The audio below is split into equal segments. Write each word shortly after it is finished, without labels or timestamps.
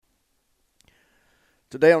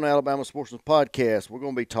Today on the Alabama Sportsman podcast, we're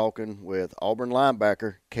going to be talking with Auburn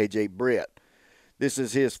linebacker Kj Britt. This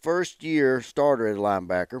is his first year starter at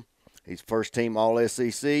linebacker. He's first team All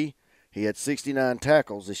SEC. He had 69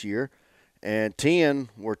 tackles this year, and 10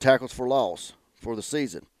 were tackles for loss for the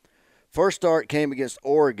season. First start came against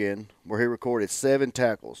Oregon, where he recorded 7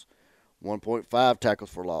 tackles, 1.5 tackles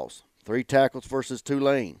for loss, 3 tackles versus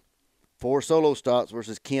Tulane, 4 solo stops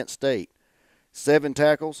versus Kent State, 7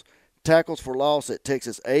 tackles for loss at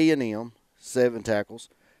Texas A&M, 7 tackles,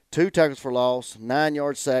 2 tackles for loss,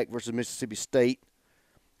 9-yard sack versus Mississippi State,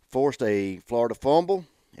 forced a Florida fumble,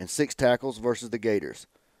 and 6 tackles versus the Gators.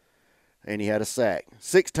 And he had a sack.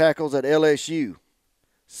 6 tackles at LSU,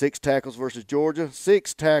 6 tackles versus Georgia,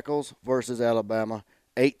 6 tackles versus Alabama,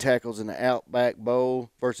 8 tackles in the Outback Bowl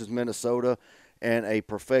versus Minnesota, and a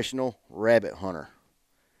professional rabbit hunter.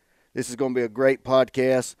 This is going to be a great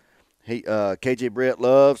podcast. Kj Britt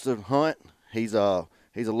loves to hunt. He's a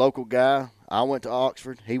local guy. I went to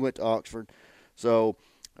Oxford. He went to Oxford. So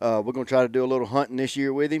we're going to try to do a little hunting this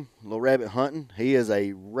year with him, a little rabbit hunting. He is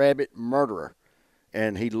a rabbit murderer,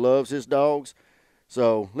 and he loves his dogs.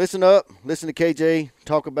 So listen up. Listen to KJ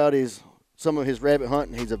talk about some of his rabbit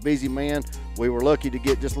hunting. He's a busy man. We were lucky to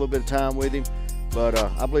get just a little bit of time with him, but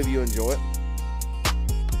I believe you enjoy it.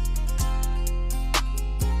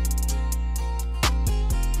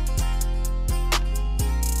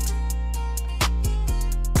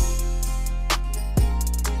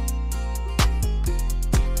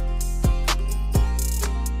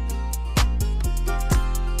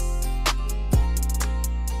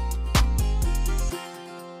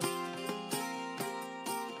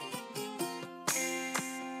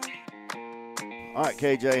 All right,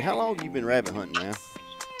 KJ, how long have you been rabbit hunting, man?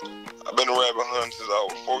 I've been a rabbit hunting since I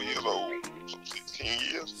was 4 years old, so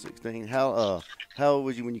 16 years. 16. How old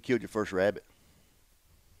was you when you killed your first rabbit?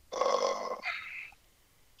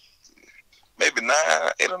 Maybe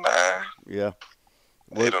 8 or 9. Yeah.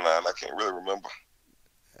 8 or 9, I can't really remember.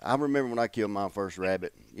 I remember when I killed my first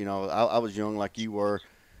rabbit. You know, I was young like you were,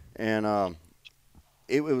 and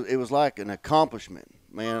it was like an accomplishment.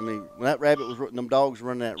 Man, I mean, when that rabbit them dogs were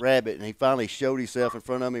running that rabbit, and he finally showed himself in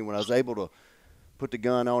front of me when I was able to put the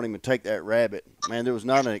gun on him and take that rabbit, man, there was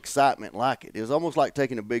not an excitement like it. It was almost like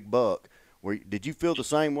taking a big buck. Did you feel the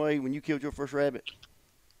same way when you killed your first rabbit?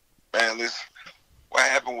 Man, listen, what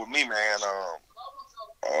happened with me, man,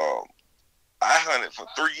 I hunted for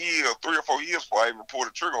 3 or 4 years before I even pulled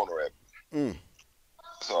the trigger on the rabbit. Mm.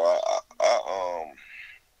 So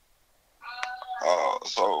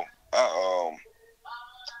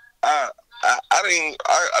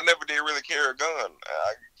I never did really carry a gun.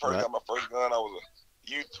 I first got my first gun. I was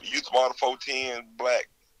a youth model 410 black,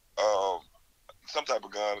 some type of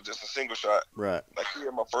gun, just a single shot. Right. I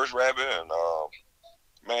killed my first rabbit, and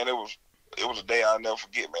man, it was a day I'll never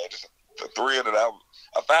forget, man. Just the thrill that I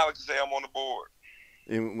finally could say I'm on the board.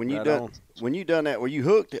 And when you done that, were you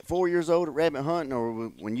hooked at 4 years old at rabbit hunting, or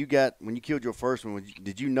when you killed your first one,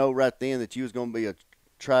 did you know right then that you was going to be a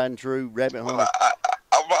tried and true rabbit hunter? Well,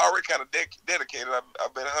 I'm already kind of dedicated.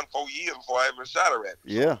 I've been hunting 4 years before I even shot a rabbit.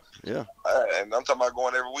 Yeah. And I'm talking about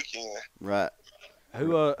going every weekend. Right.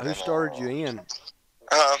 Who started you in?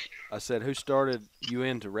 I said, who started you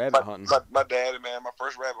into rabbit hunting? My daddy, man. My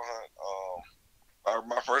first rabbit hunt.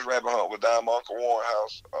 My first rabbit hunt was down my Uncle Warren's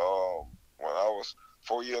house when I was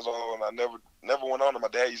 4 years old, and I never went on it. My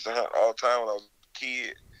dad used to hunt all the time when I was a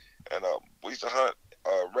kid, and we used to hunt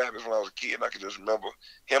rabbits when I was a kid, and I could just remember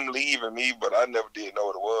him leaving me, but I never did know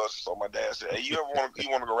what it was. So my dad said, "Hey, you want to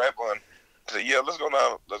go rabbit hunting?" I said, "Yeah, let's go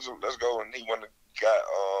now. Let's go." And he went and got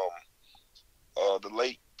the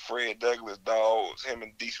late Fred Douglas dogs. Him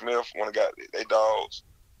and D. Smith went and got their dogs,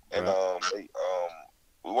 and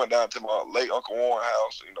we went down to my late Uncle Warren's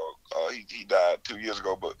house. You know, he died 2 years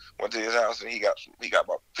ago, but went to his house, and he got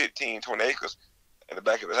about 15, 20 acres in the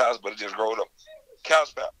back of his house, but it just growed up cow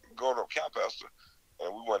pasture.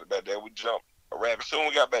 And we went back there. We jumped a rabbit. Soon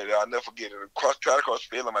we got back there, I'll never forget it. Tried to cross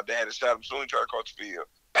the field, and my dad had shot him. Soon he tried to cross the field.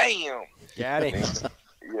 Bam! Got him.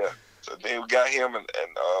 Yeah. So then we got him, and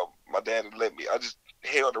my dad had let me. I just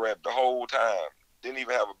held the rabbit the whole time. Didn't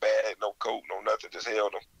even have a bag, no coat, no nothing. Just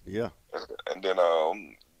held him. Yeah. And then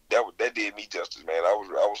that did me justice, man. I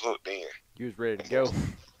was hooked in. You was ready to go.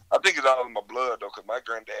 I think it's all in my blood though, cause my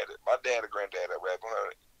dad and granddad had rabbit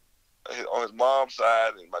hunted on his mom's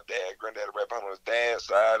side, and my granddad had rabbit hunted on his dad's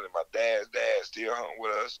side, and my dad's dad still hunting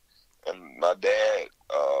with us. And my dad,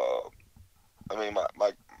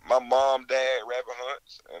 my mom, dad rabbit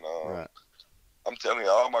hunts, and right. I'm telling you,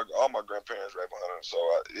 all my grandparents rabbit hunted. So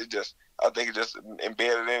I think it just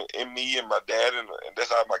embedded in me and my dad, and that's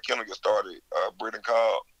how my kennel get started. Britt and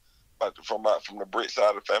Cobb. from the Britt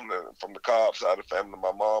side of the family, from the Cobb side of the family,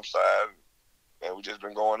 my mom's side, and we just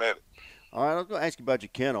been going at it. All right, I was going to ask you about your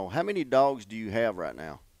kennel. How many dogs do you have right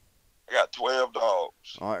now? I got 12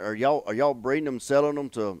 dogs. All right, are y'all breeding them, selling them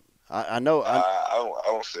to? I know. I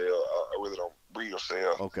don't sell. I really don't breed or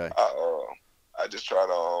sell. Okay. I just try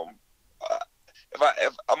to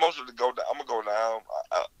if I'm mostly go down, I'm gonna go down.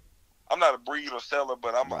 I'm not a breeder or seller,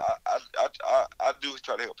 but I do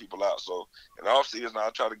try to help people out. So in the off season, I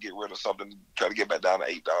try to get rid of something, try to get back down to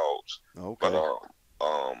 8 dogs. Okay. But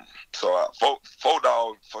so four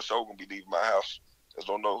dogs for sure gonna be leaving my house. Just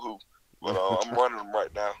don't know who, but I'm running them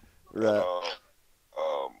right now. Right. And,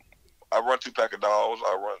 I run 2 pack of dogs.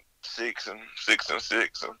 I run 6 and 6 and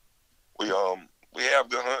 6, and we have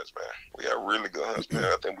good hunts, man. We have really good hunts, man.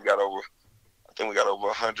 I think we got over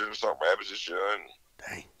 100 or something rabbits this year, and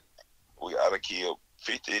dang, we got to kill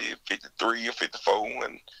 50, 53 or 54,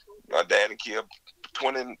 and my dad had killed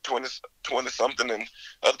 20 something, and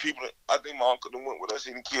other people. I think my uncle that went with us,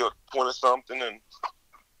 he killed 20 something, and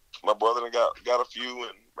my brother got a few,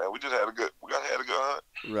 and man, we had a good hunt.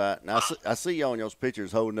 Right. Now I see you on those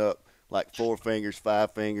pictures holding up like 4 fingers,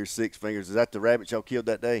 5 fingers, 6 fingers. Is that the rabbit y'all killed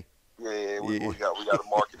that day? Yeah, we got a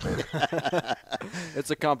market, man. It's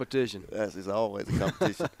a competition. It's always a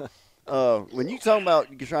competition. When you talking about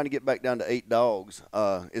you're trying to get back down to 8 dogs,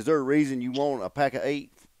 is there a reason you want a pack of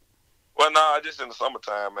 8? Well, no, just in the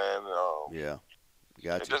summertime, man. Yeah,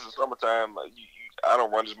 gotcha. Just in the summertime, I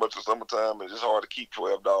don't run as much in the summertime. It's just hard to keep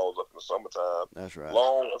 12 dogs up in the summertime. That's right.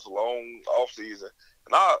 It's a long off season,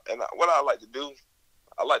 and what I like to do,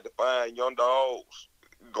 I like to find young dogs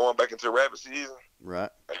going back into rabbit season. Right.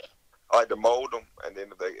 I like to mold them, and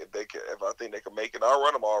then if I think they can make it, I'll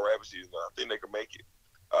run them all rabbit season. I think they can make it.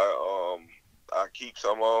 I keep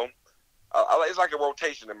some of them. It's like a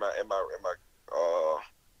rotation in my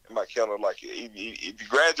kennel. Like if you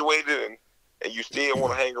graduated and you still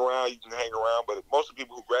want to hang around, you can hang around. But most of the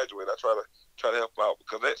people who graduate, I try to help out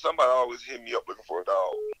because somebody always hit me up looking for a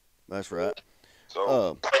dog. That's right.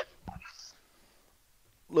 So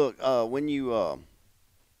look, when you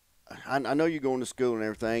I know you're going to school and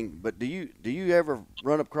everything, but do you ever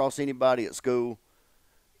run across anybody at school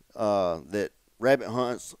that rabbit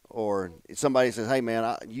hunts, or somebody says, "Hey man,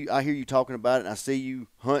 I hear you talking about it, and I see you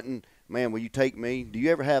hunting. Man, will you take me?" Do you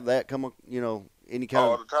ever have that come up? Any kind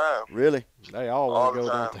all of the time. Really? They all want to go,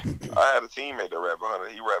 don't they? I had a teammate that rabbit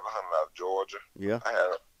hunted. He rabbit hunted out of Georgia. Yeah. I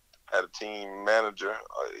had a team manager.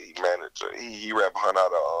 He rabbit hunted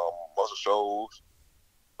out of Muscle Shoals.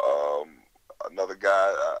 Another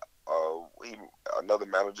guy. Another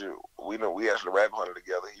manager. We actually rabbit hunted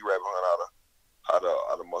together. He rabbit hunted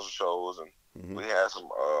out of Muscle Shoals, and we had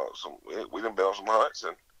we done been on some hunts,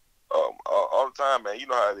 and all the time, man. You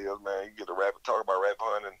know how it is, man. You get to talk about rabbit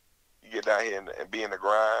hunting. You get down here and be in the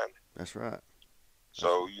grind. That's right.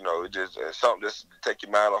 So it's something just to take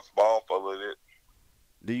your mind off the ball for a little bit.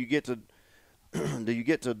 Do you get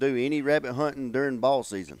to do any rabbit hunting during ball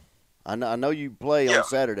season? I know you play on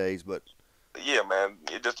Saturdays, but yeah, man,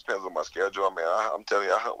 it just depends on my schedule. I mean, I'm telling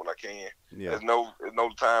you, I hunt when I can. Yeah. There's no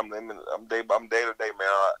time limit. I'm day to day, man.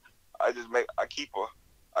 I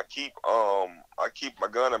keep my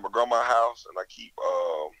gun in my grandma's house, and I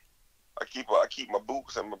keep my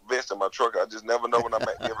boots and my vest in my truck. I just never know when I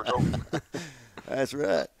might be able to go. That's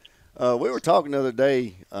right. We were talking the other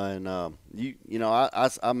day, and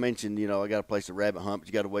I mentioned I got a place to rabbit hunt, but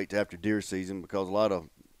you got to wait till after deer season because a lot of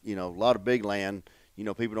big land,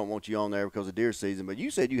 people don't want you on there because of deer season. But you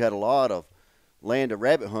said you had a lot of land to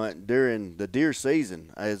rabbit hunt during the deer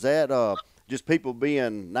season. Is that just people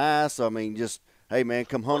being nice? I mean, just hey man,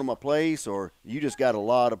 come hunt on my place, or you just got a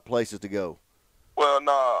lot of places to go? Well,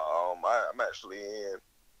 no, I'm actually in.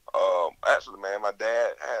 Actually, man, my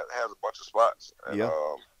dad has a bunch of spots, and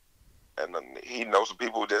and he knows some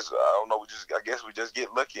people. Just I don't know. I guess we just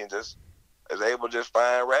get lucky and just is able to just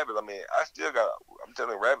find rabbits. I mean, I still got. I'm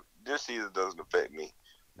telling you, rabbit this season doesn't affect me.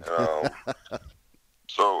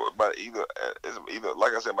 So, but either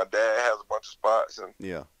like I said, my dad has a bunch of spots, and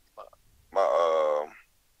my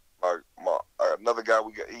another guy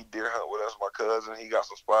he deer hunt with us. My cousin, he got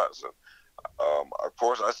some spots, and of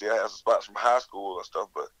course I still have some spots from high school and stuff.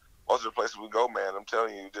 But most of the places we go, man, I'm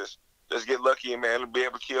telling you, just get lucky and man, be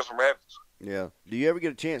able to kill some rabbits. Yeah. Do you ever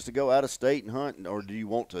get a chance to go out of state and hunt, or do you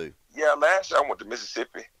want to? Yeah, last year I went to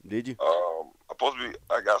Mississippi. Did you?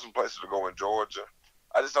 I got some places to go in Georgia.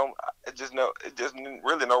 It just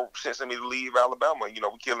really no sense in me to leave Alabama. We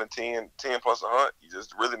killing 10 plus a hunt. You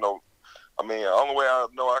just really know. I mean, the only way I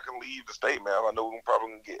know I can leave the state, man, I know we're probably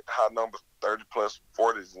going to get high numbers, 30 plus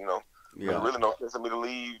 40s, Yeah. There's really no sense in me to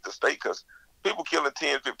leave the state because people killing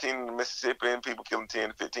 10, 15 in Mississippi, and people killing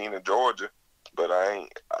 10, 15 in Georgia. But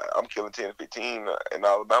I'm killing 10, 15 in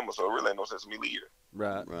Alabama, so it really ain't no sense of me leaving.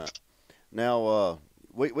 Right. Now,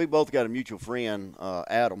 we both got a mutual friend,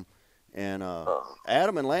 Adam, and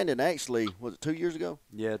Adam and Landon actually, was it 2 years ago?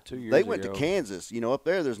 Yeah, 2 years ago. They went to Kansas. Up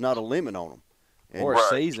there's not a limit on them. And, or a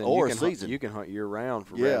season. Or you a season. You can hunt year-round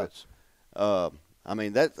for rabbits. I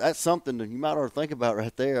mean, that's something that you might ought to think about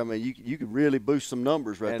right there. I mean, you could really boost some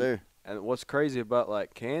numbers there. And what's crazy about,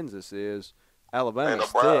 like, Kansas is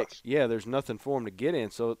Alabama's thick. Yeah, there's nothing for them to get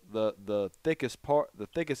in. So the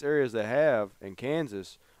thickest areas they have in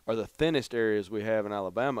Kansas are the thinnest areas we have in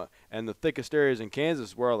Alabama. And the thickest areas in Kansas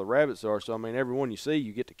is where all the rabbits are. So, I mean, every one you see,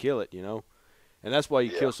 you get to kill it, And that's why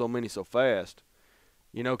you kill so many so fast.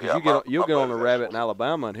 Because you'll get on a rabbit in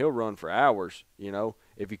Alabama and he'll run for hours,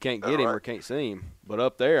 if you can't get him or can't see him. But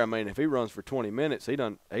up there, I mean, if he runs for 20 minutes, he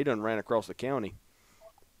done ran across the county.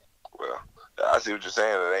 Well, I see what you're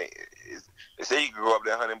saying. They say you can go up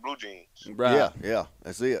there hunting blue jeans. Right. Yeah,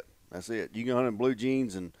 that's it. You can hunt in blue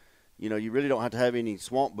jeans, and you really don't have to have any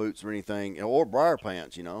swamp boots or anything, or briar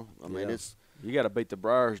pants. I mean, it's you got to beat the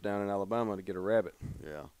briars down in Alabama to get a rabbit.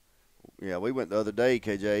 Yeah, we went the other day,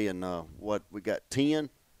 KJ, and we got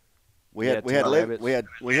 10. We had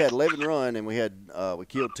 11 run, and we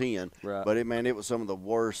killed 10. Right. But it was some of the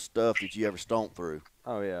worst stuff that you ever stomped through.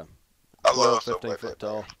 Oh yeah. I love 15 foot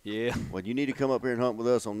tall. Yeah. Well, you need to come up here and hunt with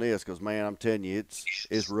us on this, because man, I'm telling you,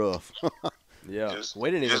 it's rough. Yeah.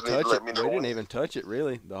 We didn't even touch it. We didn't even touch it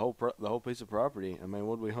really. The whole piece of property. I mean,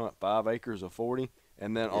 what did we hunt? 5 acres of 40,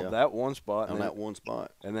 and then on that one spot. That one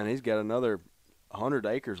spot. And then he's got another 100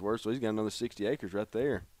 acres worth, so he's got another 60 acres right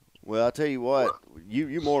there. Well, I tell you what,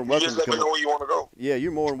 you're more than welcome to come. Just let me know where you want to go. Yeah,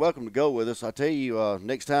 you're more than welcome to go with us. I tell you,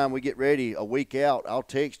 next time we get ready, a week out, I'll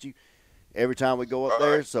text you every time we go up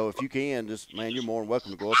there. Right. So if you can, you're more than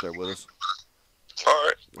welcome to go up there with us. All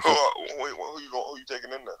right. Who you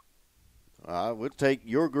taking in there? We'll take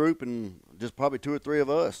your group and just probably 2 or 3 of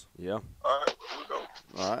us. Yeah. All right. Here we go.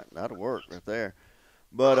 All right, that'll work right there.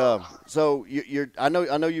 But so I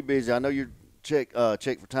know you're busy. I know you're check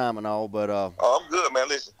for time and all, but I'm good, man.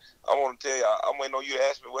 Listen, I want to tell you, I'm waiting on you to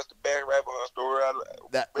ask me what's the best rabbit hunt story.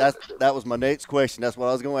 That was my next question. That's what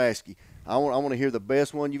I was going to ask you. I want to hear the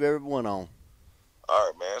best one you've ever went on. All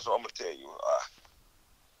right, man. So I'm gonna tell you.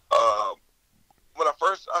 When I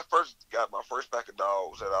first got my first pack of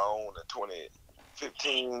dogs that I owned in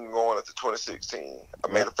 2015, going into 2016, I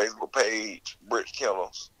made a Facebook page, Britt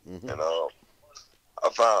Kennels, and I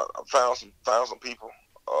found some people.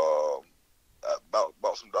 I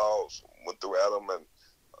bought some dogs, went through Adam and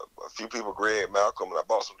a few people, Greg, Malcolm, and I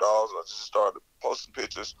bought some dogs, and I just started posting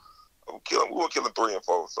pictures of killing. We were killing 3 and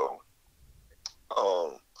 4, so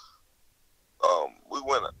we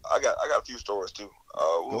went. I got a few stories too.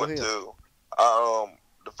 We went to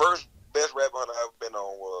the first best rabbit hunt I ever been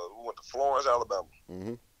on was we went to Florence, Alabama,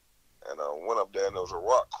 and went up there and there was a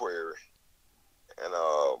rock quarry, and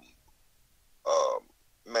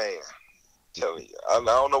man, telling you, I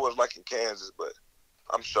don't know what it's like in Kansas, but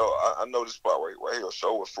I'm sure I know this spot right here.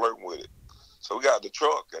 Show was flirting with it, so we got the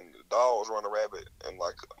truck and the dogs run a rabbit and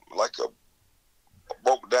like a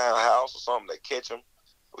broke down house or something. They catch him,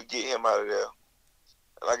 we get him out of there,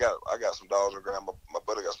 and I got some dogs on the ground. My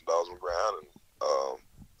buddy got some dogs on the ground, and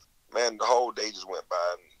man, the whole day just went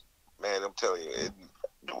by, and man, I'm telling you,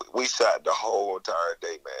 we shot the whole entire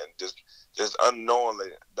day, man. Just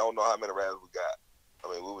unknowingly, don't know how many rabbits we got.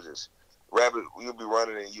 I mean, we were just rabbit. We would be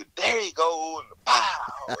running, and there you go, and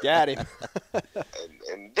pow, got him,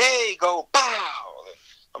 and there you go, pow.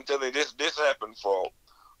 I'm telling you, this happened from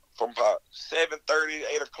about 7:30,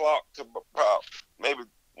 8 o'clock to about maybe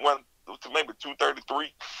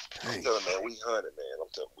 2:33. I'm telling you, man, we hunted, man. I'm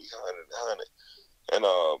telling you, we hunted. And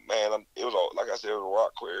man, it was like I said, it was a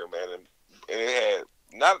rock quarry, man, and it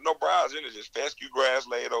had no briars in it, just fescue grass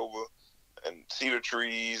laid over, and cedar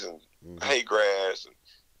trees and hay grass,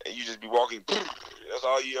 and you just be walking. That's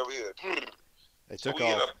all you ever hear. They took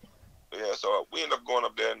off. So we ended up going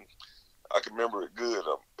up there, and I can remember it good. It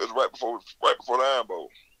was right before the Iron Bowl.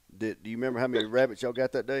 Do you remember how many rabbits y'all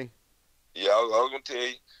got that day? Yeah, I was gonna tell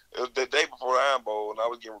you. It was the day before the Iron Bowl, and I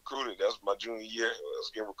was getting recruited. That was my junior year. I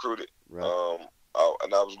was getting recruited. Right.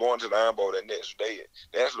 And I was going to the Iron Bowl that next day.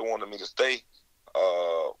 They actually wanted me to stay.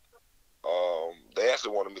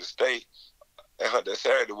 And hunt that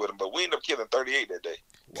Saturday with them, but we ended up killing 38 that day.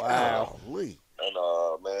 Wow. And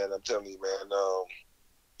man, I'm telling you, man,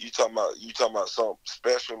 you talking about something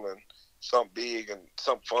special and something big and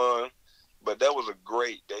something fun. But that was a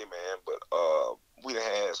great day, man. But we done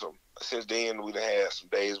had since then we done had some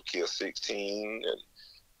days we killed 16 and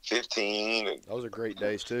 15, and those are great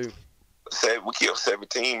days too. We killed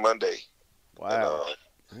 17 Monday. Wow.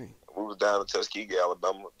 And, we was down in Tuskegee,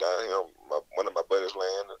 Alabama, down here on one of my buddies'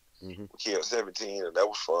 land. Mm-hmm. We killed 17, and that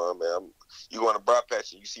was fun, man. You go on a briar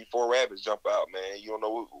patch and you see 4 rabbits jump out, man. You don't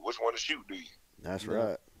know which one to shoot, do you? That's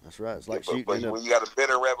right. That's right. It's like shooting. But when you got a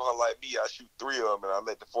better rabbit hunt like me, I shoot 3 of them, and I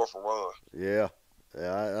let the 4th one run. Yeah.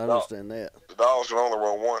 Yeah, I understand that. The dogs can only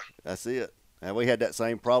run 1. That's it. And we had that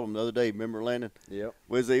same problem the other day. Remember, Landon? Yep.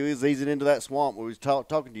 We was easing into that swamp we was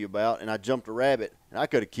talking to you about, and I jumped a rabbit, and I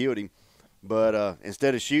could have killed him. But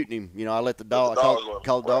instead of shooting him, I let the dog.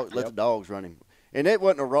 Let the dogs run him. And it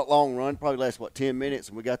wasn't a long run. Probably lasted 10 minutes,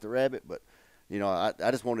 and we got the rabbit. But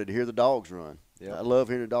I just wanted to hear the dogs run. Yep. I love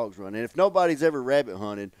hearing the dogs run. And if nobody's ever rabbit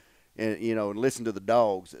hunted, and and listen to the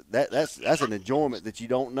dogs, that's an enjoyment that you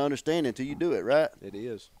don't understand until you do it, right? It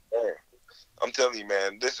is. Yeah. I'm telling you,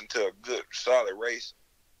 man. Listen to a good, solid race,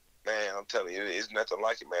 man. I'm telling you, it's nothing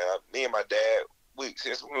like it, man. Me and my dad.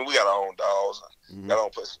 Since we got our own dogs, mm-hmm. got our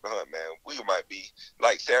own places to hunt, man. We might be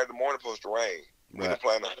like Saturday morning supposed to rain. We didn't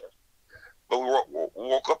plan on that, but we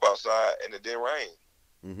woke up outside and it didn't rain.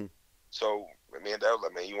 Mm-hmm. So me and Dad was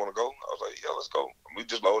like, "Man, you want to go?" I was like, "Yeah, let's go." We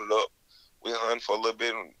just loaded up. We hunted for a little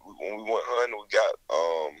bit. And when we went hunting, we got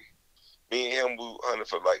me and him. We hunted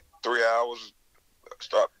for like 3 hours.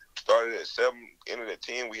 Started at 7, ended at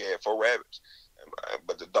 10. We had 4 rabbits,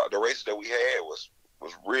 but the races that we had was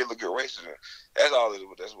really good races. And that's all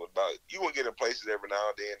that's what about. You will get in places every now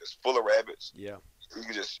and then that's full of rabbits. Yeah. You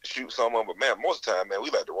can just shoot some of them, but man, most of the time, man, we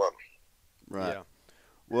like to run them. Right. Yeah.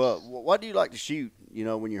 Well, what do you like to shoot?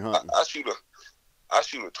 When you're hunting. I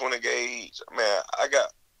shoot a 20 gauge. Man, I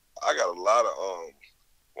got a lot of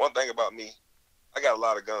one thing about me, I got a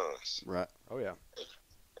lot of guns. Right. Oh yeah.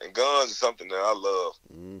 And guns is something that I love.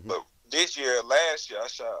 Mm-hmm. But last year I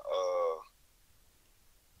shot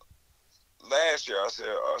I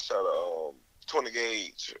shot a 20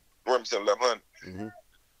 gauge Remington 1100. Mm-hmm.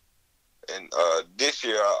 And this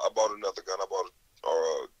year I bought another gun. I bought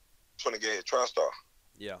a 20 gauge TriStar.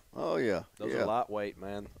 Yeah. Oh yeah. Those are lightweight,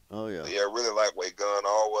 man. Oh yeah. Yeah, really lightweight gun,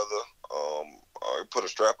 all weather. I put a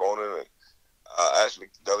strap on it, and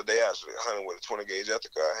the other day I hunted with a 20 gauge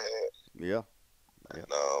Ethica I had. Yeah. And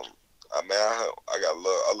I got a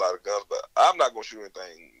lot of guns, but I'm not gonna shoot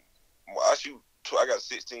anything. I got a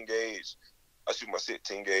 16 gauge. I shoot my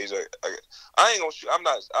 16 gauge. I ain't gonna shoot. I'm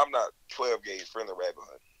not 12 gauge friendly rabbit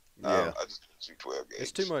hunting. Yeah. I just shoot 12 gauge.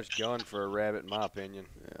 It's too much gun for a rabbit, in my opinion.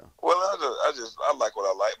 Yeah. Well, I like what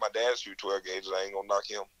I like. My dad shoot 12 gauges. I ain't gonna knock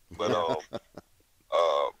him. But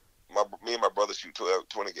me and my brother shoot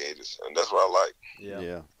 20 gauges, and that's what I like. Yeah.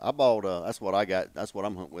 Yeah. I bought. That's what I got. That's what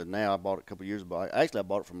I'm hunting with now. I bought it a couple years ago. Actually, I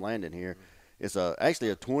bought it from Landon here. It's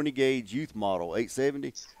actually a 20 gauge youth model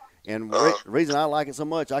 870, and the reason I like it so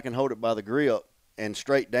much, I can hold it by the grip and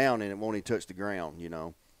straight down, and it won't even touch the ground.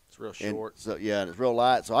 It's real short. So and it's real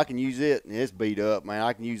light, so I can use it, and it's beat up, man.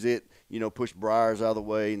 I can use it, push briars out of the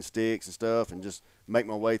way and sticks and stuff, and just make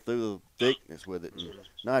my way through the thickness with it, and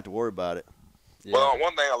not have to worry about it. Yeah. Well,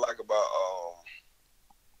 one thing I like about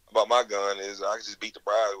my gun is I can just beat the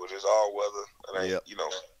briars with it. It's all weather, and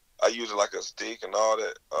I use it like a stick and all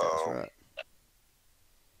that. That's right.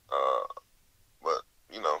 But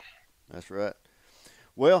That's right.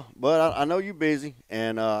 Well, but I know you're busy,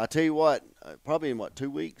 and I tell you what, probably in 2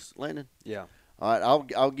 weeks, Landon. Yeah. All right,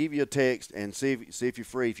 I'll give you a text and see if you're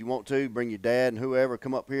free. If you want to, bring your dad and whoever,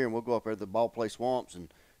 come up here, and we'll go up there to the Ball Play Swamps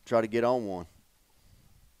and try to get on one.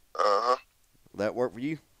 Will that work for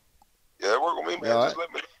you? Yeah, that work with me, man. All Just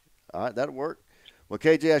let me. All right, that'll work. Well,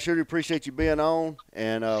 KJ, I sure do appreciate you being on,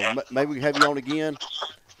 and maybe we can have you on again.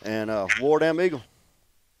 And War Damn Eagle.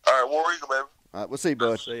 All right, War Eagle, baby. All right, we'll see you,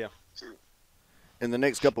 bud. See ya. In the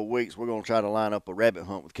next couple of weeks, we're going to try to line up a rabbit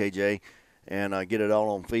hunt with KJ and get it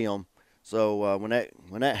all on film. So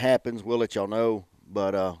when that happens, we'll let y'all know.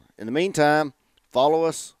 But in the meantime, follow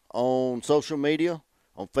us on social media.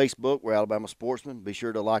 On Facebook, we're Alabama Sportsman. Be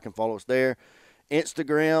sure to like and follow us there.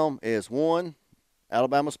 Instagram is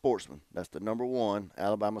Alabama Sportsman. That's the number 1,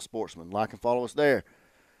 Alabama Sportsman. Like and follow us there.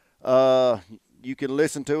 You can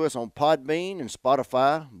listen to us on Podbean and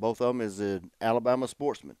Spotify. Both of them is Alabama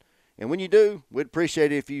Sportsman. And when you do, we'd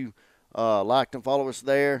appreciate it if you liked and follow us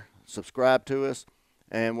there, subscribe to us.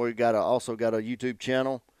 And we've also got a YouTube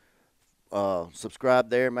channel. Subscribe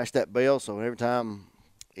there, mash that bell, so every time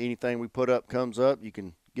anything we put up comes up, you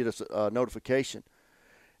can get us a notification.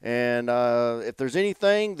 And if there's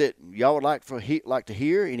anything that y'all would like to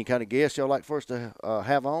hear, any kind of guests y'all like for us to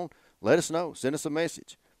have on, let us know. Send us a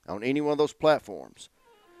message on any one of those platforms.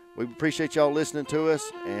 We appreciate y'all listening to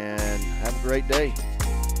us, and have a great day.